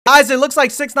Guys, it looks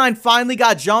like 6ix9ine finally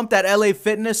got jumped at LA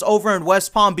Fitness over in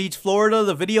West Palm Beach, Florida.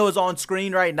 The video is on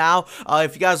screen right now.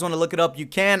 If you guys want to look it up, you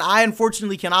can. I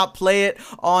unfortunately cannot play it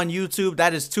on YouTube.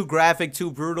 That is too graphic, too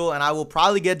brutal, and I will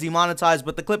probably get demonetized,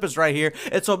 but the clip is right here.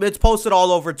 It's posted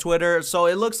all over Twitter. So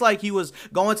it looks like he was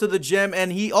going to the gym,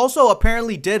 and he also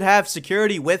apparently did have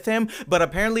security with him, but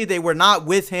apparently they were not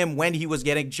with him when he was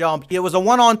getting jumped. It was a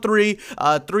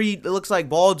 1-on-3. It looks like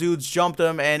ball dudes jumped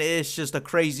him, and it's just a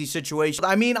crazy situation.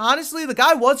 I mean, honestly, the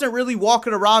guy wasn't really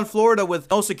walking around Florida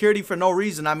with no security for no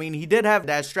reason. I mean, he did have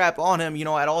that strap on him, you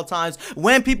know, at all times.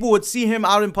 When people would see him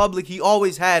out in public, he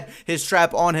always had his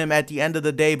strap on him at the end of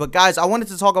the day. But guys, I wanted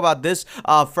to talk about this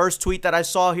first tweet that I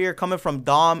saw here coming from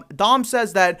Dom. Dom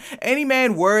says that any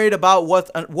man worried about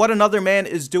what another man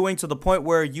is doing to the point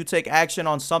where you take action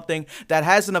on something that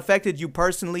hasn't affected you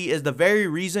personally is the very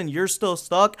reason you're still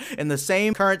stuck in the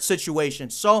same current situation.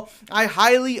 So I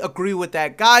highly agree with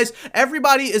that. Guys,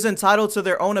 everybody is entitled to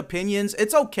their own opinions.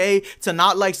 It's okay to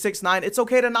not like 6ix9ine. It's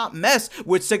okay to not mess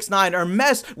with 6ix9ine or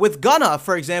mess with Gunna,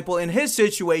 for example, in his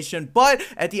situation. But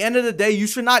at the end of the day, you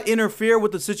should not interfere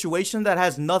with the situation that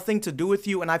has nothing to do with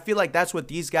you. And I feel like that's what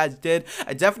these guys did.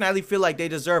 I definitely feel like they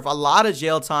deserve a lot of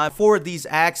jail time for these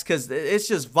acts because it's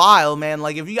just vile, man.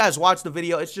 Like, if you guys watch the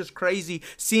video, it's just crazy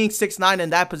seeing 6ix9ine in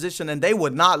that position, and they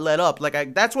would not let up.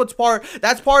 Like, that's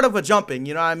part of a jumping,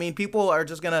 you know what I mean? People are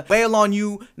just gonna bail on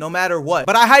you no matter what.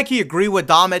 But I high-key agree with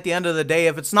Dom at the end of the day.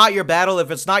 If it's not your battle, if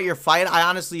it's not your fight, I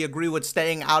honestly agree with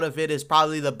staying out of it is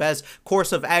probably the best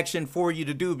course of action for you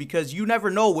to do, because you never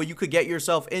know what you could get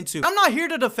yourself into. I'm not here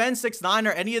to defend 6ix9ine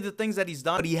or any of the things that he's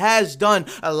done, but he has done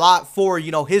a lot for,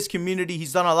 you know, his community.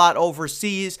 He's done a lot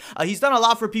overseas. He's done a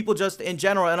lot for people just in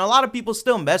general, and a lot of people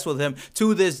still mess with him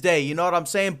to this day, you know what I'm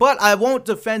saying? But I won't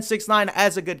defend 6ix9ine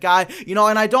as a good guy, you know,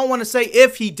 and I don't want to say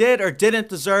if he did or didn't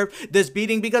deserve this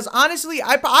beating, because honestly,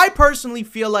 I personally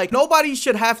feel like nobody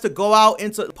should have to go out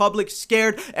into public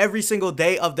scared every single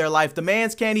day of their life. The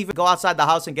man's can't even go outside the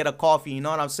house and get a coffee, you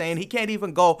know what I'm saying? He can't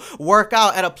even go work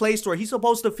out at a place where he's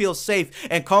supposed to feel safe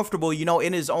and comfortable, you know,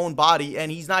 in his own body,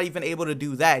 and he's not even able to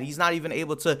do that. He's not even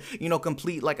able to, you know,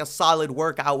 complete like a solid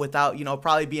workout without, you know,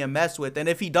 probably being messed with. And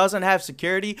if he doesn't have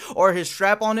security or his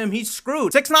strap on him, he's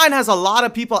screwed. 6ix9ine has a lot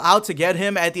of people out to get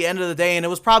him at the end of the day, and it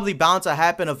was probably bound to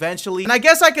happen eventually. And I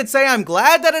guess I could say I'm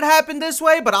glad that it happened this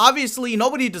way, but obviously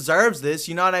nobody deserves this,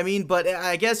 you know what I mean? But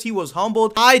I guess he was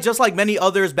humbled. I, just like many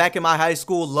others back in my high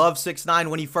school, loved 6ix9ine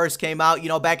when he first came out, you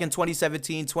know, back in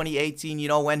 2017, 2018, you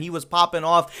know, when he was popping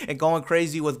off and going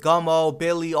crazy with Gummo,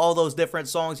 Billy, all those different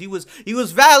songs. He was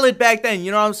valid back then,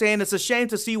 you know what I'm saying? It's a shame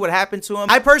to see what happened to him.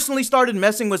 I personally started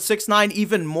messing with 6ix9ine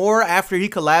even more after he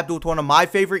collabed with one of my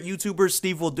favorite YouTubers,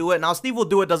 Steve Will Do It. Now, Steve Will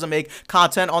Do It doesn't make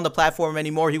content on the platform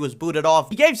anymore. He was booted off.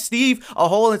 He gave Steve a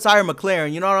whole entire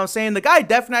McLaren, you know what I'm saying? The guy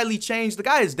definitely changed. The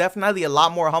guy is definitely a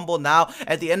lot more humble now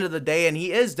at the end of the day, and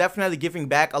he is definitely giving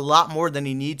back a lot more than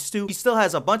he needs to. He still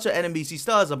has a bunch of enemies. He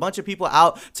still has a bunch of people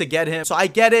out to get him. So I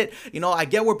get it, you know, I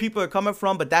get where people are coming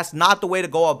from, but that's not the way to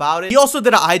go about it. He also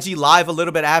did an IG live a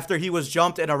little bit after he was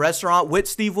jumped in a restaurant with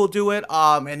Steve Will Do It,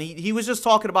 and he was just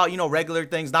talking about, you know, regular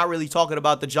things, not really talking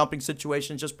about the jumping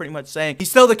situation, just pretty much saying he's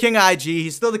still the king of IG,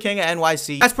 he's still the king of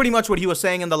NYC. That's pretty much what he was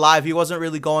saying in the live. He wasn't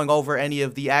really going over any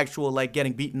of the actual, like,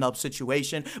 getting beaten up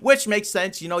situation, which makes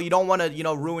sense. You know, you don't want to, you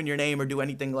know, ruin your name or do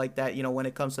anything like that, you know, when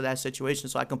it comes to that situation.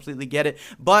 So I completely get it.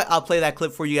 But I'll play that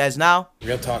clip for you guys now.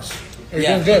 Real talks.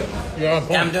 Yeah. You're doing good. You're on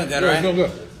point. Yeah, I'm doing good, yeah, right? Doing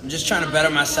good. I'm just trying to better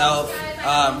myself.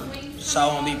 So I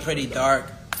won't be pretty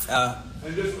dark.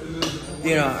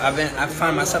 You know, I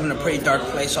find myself in a pretty dark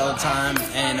place all the time,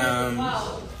 and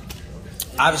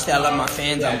obviously I love my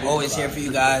fans. I'm always here for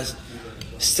you guys.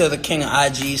 Still the king of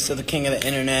IG, still the king of the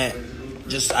internet.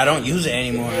 Just, I don't use it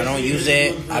anymore. I don't use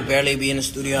it. I barely be in the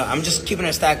studio. I'm just keeping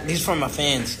it stacked. These are for my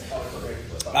fans.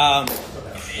 I'm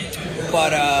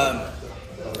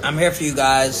here for you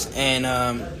guys, and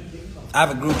I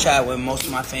have a group chat with most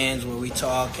of my fans where we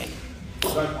talk, and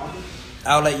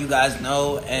I'll let you guys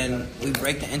know, and we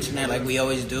break the internet like we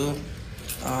always do.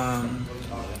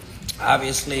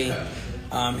 Obviously,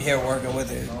 here working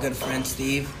with a good friend,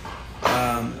 Steve.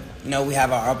 You know, we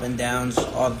have our up and downs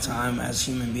all the time as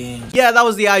human beings. Yeah, that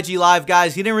was the IG live,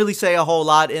 guys. He didn't really say a whole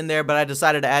lot in there, but I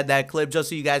decided to add that clip just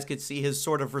so you guys could see his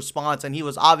sort of response. And he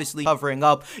was obviously covering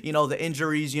up, you know, the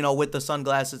injuries, you know, with the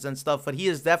sunglasses and stuff. But he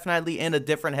is definitely in a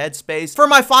different headspace. For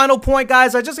my final point,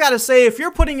 guys, I just got to say, if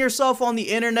you're putting yourself on the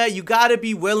internet, you got to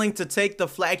be willing to take the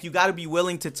flack. You got to be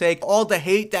willing to take all the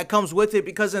hate that comes with it.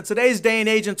 Because in today's day and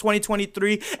age, in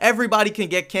 2023, everybody can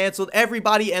get canceled.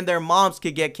 Everybody and their moms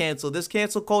can get canceled. This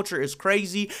cancel culture culture is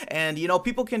crazy, and you know,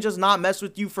 people can just not mess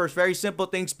with you for very simple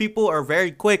things. People are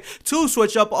very quick to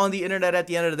switch up on the internet at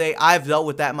the end of the day. I've dealt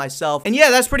with that myself. And yeah,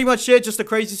 that's pretty much it. Just a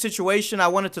crazy situation. I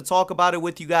wanted to talk about it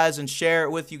with you guys and share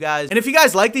it with you guys. And if you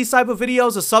guys like these type of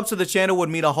videos, a sub to the channel would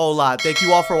mean a whole lot. Thank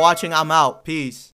you all for watching. I'm out. Peace.